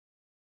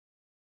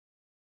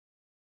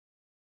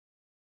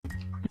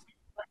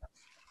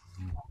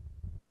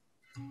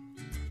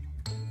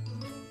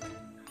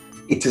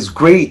It is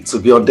great to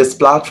be on this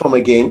platform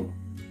again.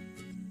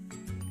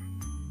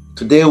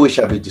 Today we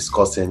shall be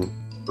discussing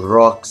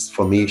rocks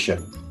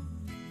formation.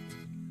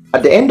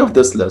 At the end of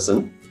this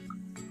lesson,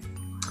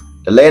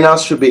 the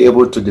learners should be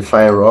able to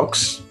define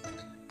rocks,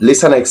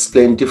 listen and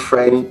explain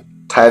different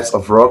types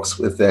of rocks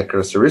with their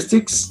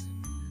characteristics,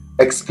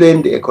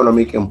 explain the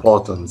economic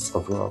importance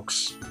of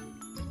rocks.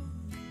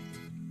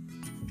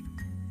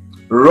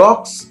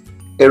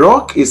 A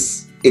rock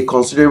is a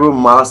considerable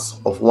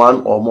mass of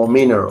one or more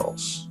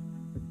minerals.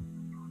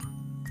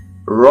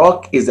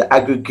 Rock is the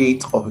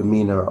aggregate of a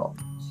mineral.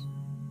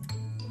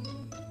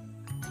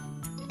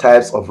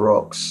 Types of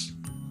rocks.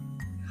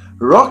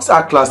 Rocks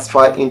are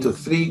classified into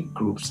three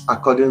groups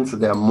according to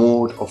their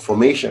mode of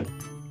formation.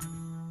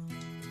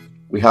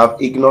 We have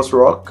igneous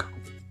rock,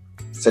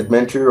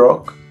 sedimentary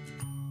rock,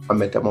 and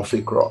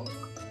metamorphic rock.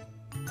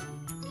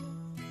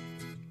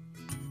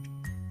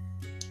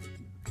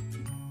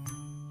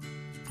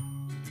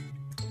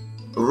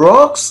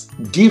 Rocks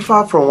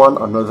differ from one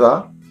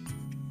another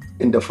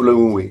in the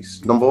following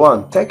ways. Number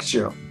one,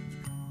 texture.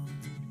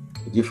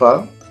 They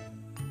differ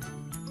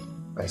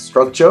by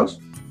structures,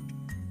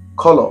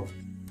 color,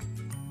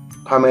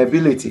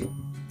 permeability,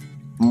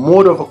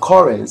 mode of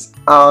occurrence,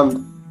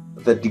 and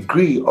the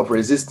degree of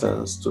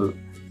resistance to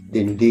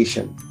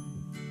denudation.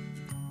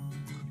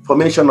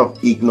 Formation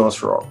of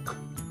igneous rock.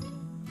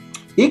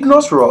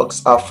 Igneous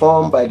rocks are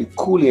formed by the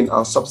cooling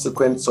and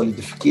subsequent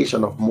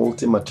solidification of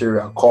molten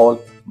material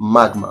called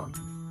magma.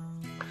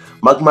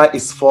 Magma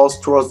is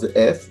forced towards the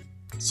Earth's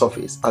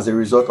surface as a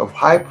result of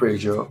high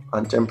pressure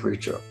and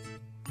temperature.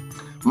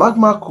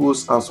 Magma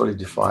cools and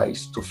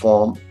solidifies to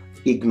form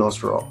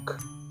igneous rock.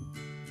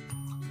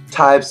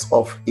 Types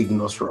of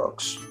igneous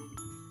rocks.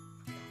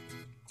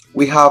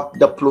 We have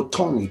the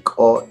plutonic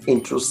or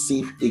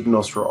intrusive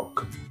igneous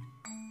rock.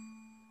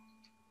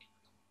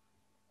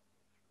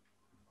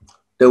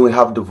 Then we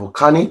have the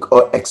volcanic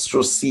or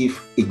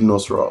extrusive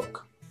igneous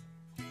rock.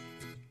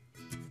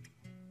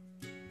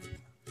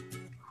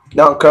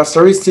 Now,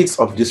 characteristics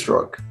of this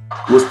rock.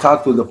 We'll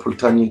start with the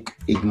plutonic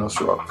igneous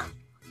rock.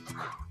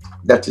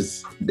 That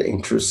is the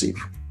intrusive.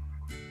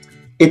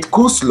 It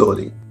cools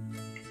slowly.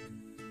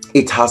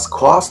 It has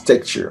coarse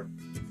texture.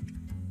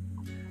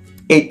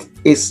 It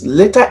is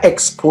later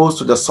exposed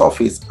to the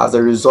surface as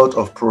a result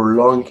of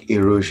prolonged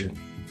erosion.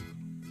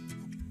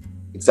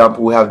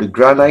 Example, we have the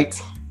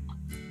granite,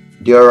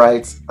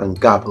 diorite,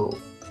 and gabbro.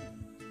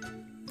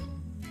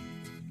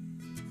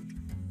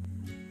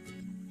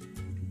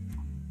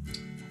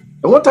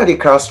 And what are the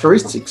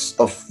characteristics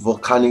of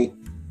volcanic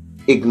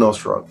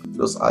igneous rock?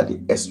 Those are the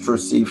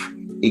extrusive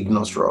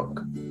igneous rock.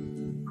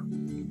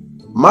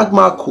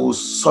 Magma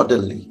cools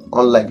suddenly,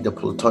 unlike the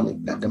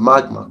plutonic, that the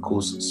magma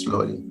cools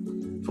slowly.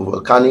 For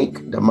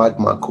volcanic, the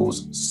magma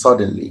cools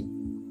suddenly.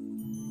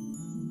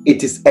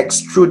 It is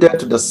extruded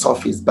to the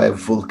surface by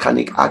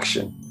volcanic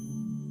action.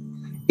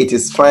 It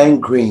is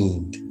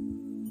fine-grained.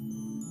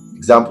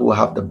 Example, we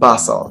have the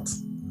basalt.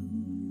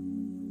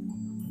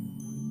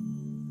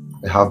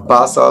 We have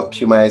basalt,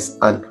 pumice,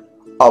 and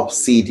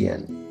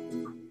obsidian.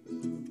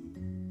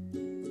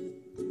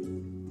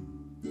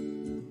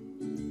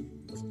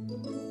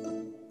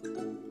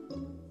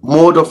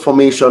 Mode of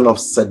formation of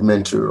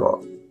sedimentary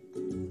rock.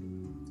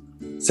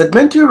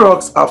 Sedimentary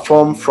rocks are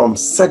formed from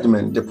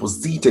sediment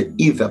deposited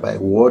either by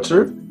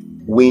water,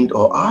 wind,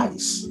 or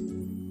ice.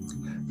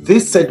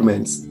 These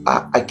sediments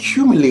are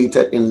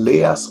accumulated in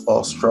layers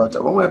or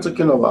strata. When we're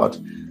talking about,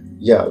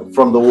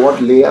 from the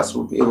word layers,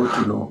 we'll be able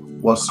to know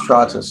what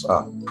stratas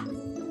are.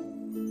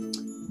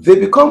 They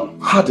become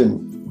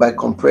hardened by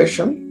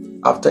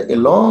compression after a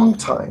long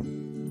time.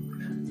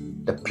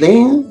 The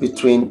plane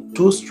between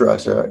two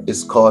strata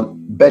is called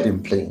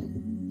bedding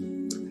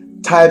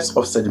plane. Types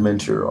of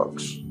sedimentary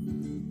rocks.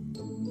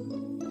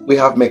 We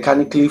have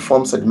mechanically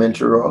formed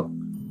sedimentary rock,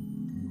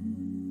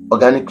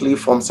 organically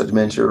formed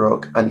sedimentary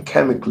rock, and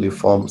chemically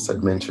formed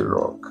sedimentary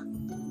rock.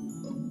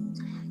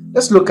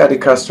 Let's look at the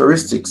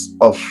characteristics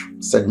of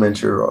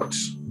sedimentary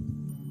rocks.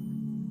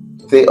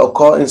 They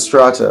occur in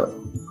strata.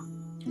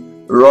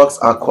 Rocks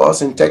are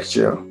coarse in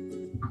texture.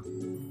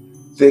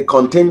 They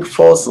contain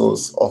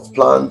fossils of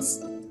plants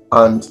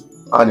and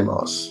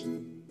animals.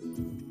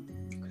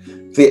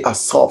 They are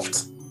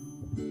soft.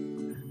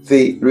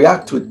 They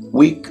react with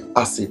weak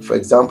acid, for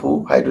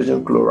example,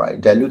 hydrogen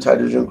chloride, dilute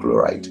hydrogen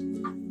chloride,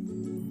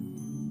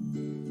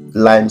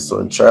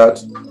 limestone, chert,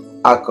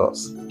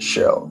 aqueous,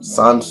 shell,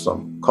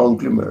 sandstone,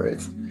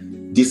 conglomerate.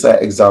 These are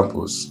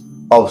examples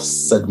of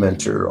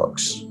sedimentary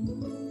rocks.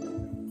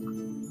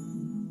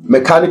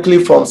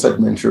 Mechanically formed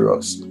sedimentary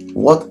rocks.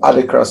 What are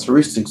the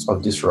characteristics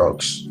of these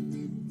rocks?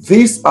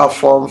 These are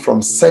formed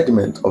from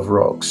sediment of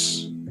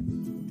rocks.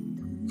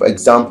 For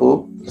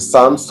example, the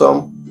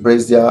sandstone,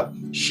 brazier,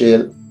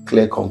 shale,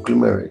 clay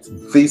conglomerate.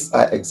 These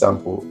are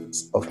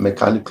examples of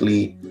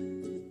mechanically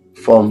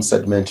formed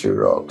sedimentary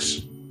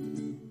rocks.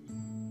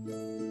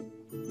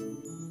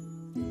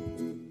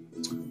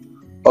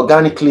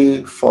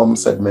 Organically formed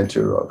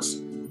sedimentary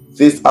rocks.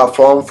 These are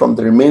formed from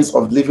the remains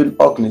of living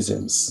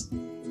organisms.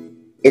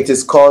 It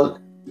is called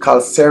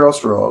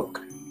calcareous rock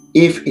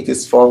if it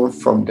is formed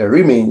from the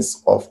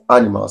remains of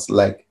animals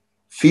like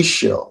fish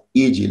shell,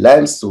 e.g.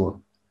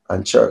 limestone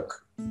and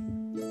chalk.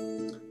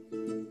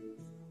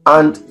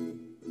 And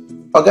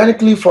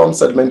organically formed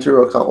sedimentary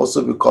rock can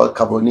also be called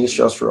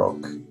carbonaceous rock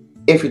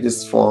if it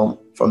is formed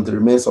from the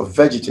remains of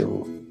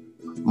vegetable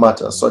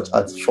matter such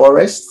as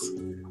forests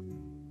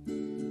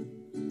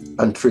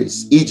and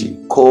trees, e.g.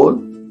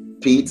 coal,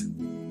 peat,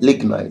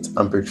 lignite,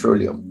 and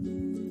petroleum.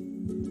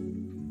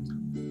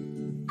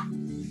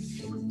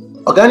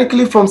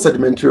 Organically formed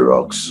sedimentary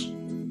rocks,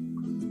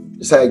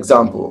 as an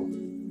example,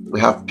 we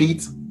have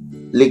peat,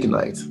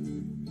 lignite,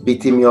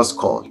 bituminous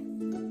coal,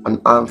 and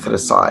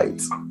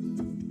anthracite.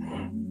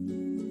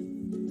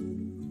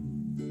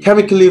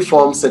 Chemically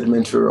formed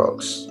sedimentary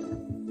rocks.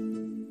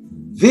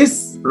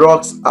 These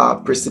rocks are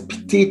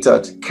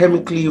precipitated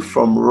chemically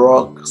from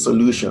rock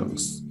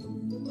solutions.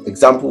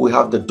 Example, we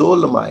have the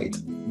dolomite,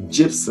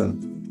 gypsum,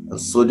 and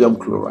sodium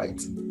chloride.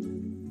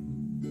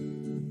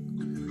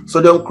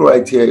 Sodium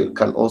chloride here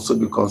can also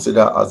be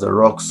considered as a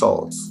rock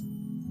salt.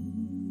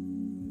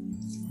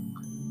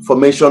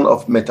 Formation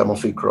of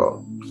metamorphic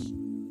rocks.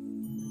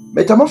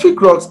 Metamorphic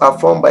rocks are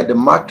formed by the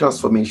marked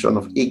transformation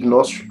of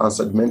igneous and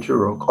sedimentary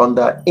rock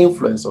under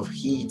influence of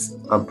heat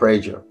and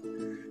pressure.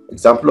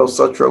 Example of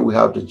such rock, we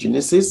have the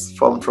Igneous,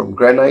 formed from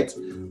granite,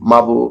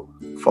 marble,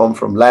 formed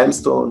from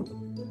limestone,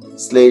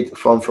 slate,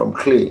 formed from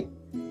clay,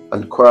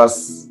 and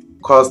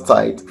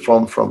quartzite,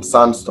 formed from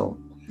sandstone.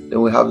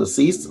 Then we have the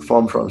schist,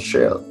 formed from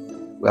shale.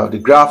 We have the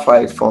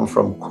graphite, formed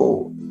from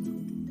coal.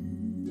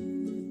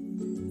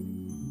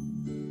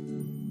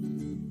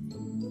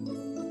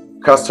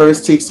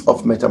 Characteristics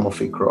of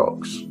metamorphic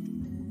rocks.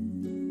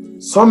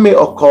 Some may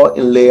occur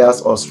in layers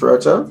or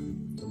strata.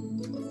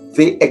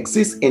 They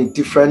exist in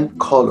different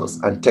colors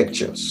and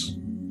textures.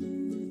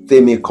 They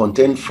may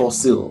contain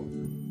fossil.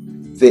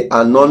 They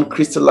are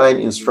non-crystalline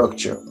in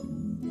structure.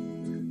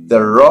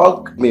 The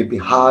rock may be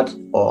hard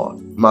or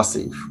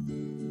massive.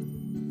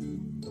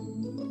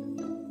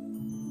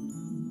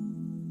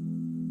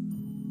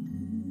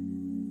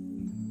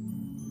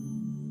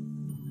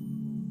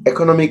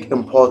 Economic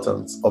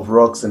importance of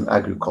rocks in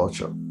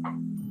agriculture.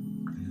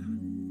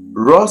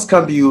 Rocks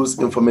can be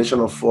used in formation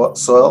of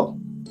soil.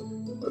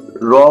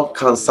 Rocks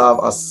can serve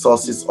as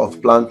sources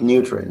of plant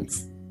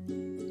nutrients.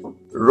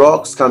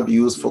 Rocks can be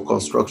used for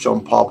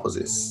construction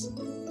purposes.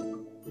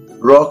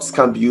 Rocks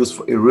can be used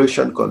for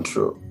erosion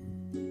control.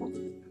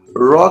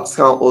 Rocks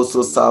can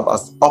also serve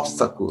as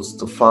obstacles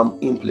to farm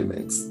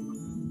implements.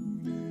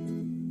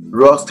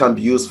 Rocks can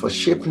be used for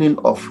shaping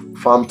of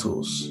farm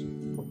tools.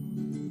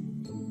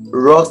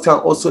 Rocks can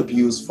also be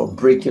used for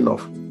breaking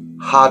of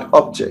hard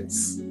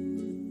objects.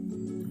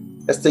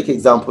 Let's take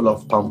example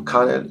of palm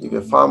kernel. If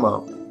a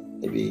farmer,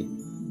 maybe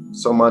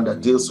someone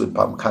that deals with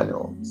palm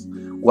kernels,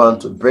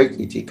 want to break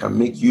it, he can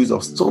make use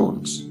of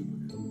stones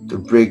to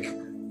break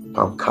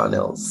palm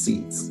kernel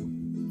seeds.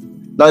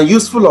 Now,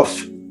 useful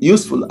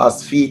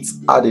as feed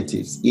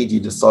additives, e.g.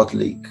 the salt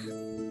lake.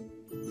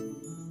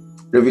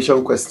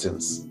 Revision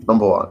questions.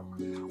 Number 1,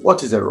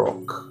 what is a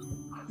rock?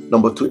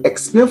 Number 2,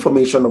 explain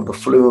formation of the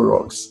following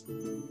rocks: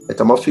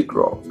 metamorphic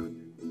rock,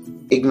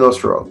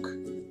 igneous rock,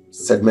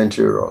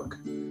 sedimentary rock.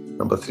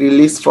 Number 3,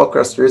 list 4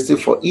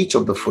 characteristics for each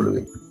of the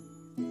following: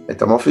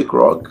 metamorphic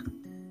rock,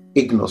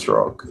 igneous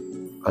rock,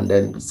 and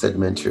then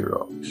sedimentary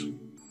rocks.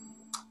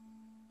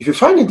 If you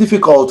find it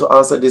difficult to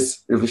answer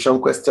these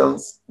revision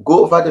questions,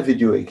 go over the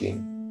video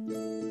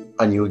again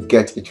and you'll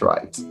get it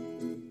right.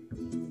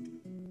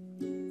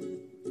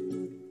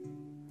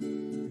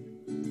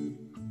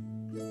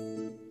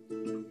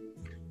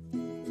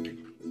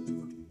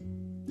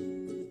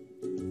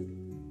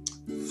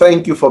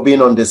 Thank you for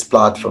being on this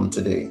platform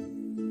today.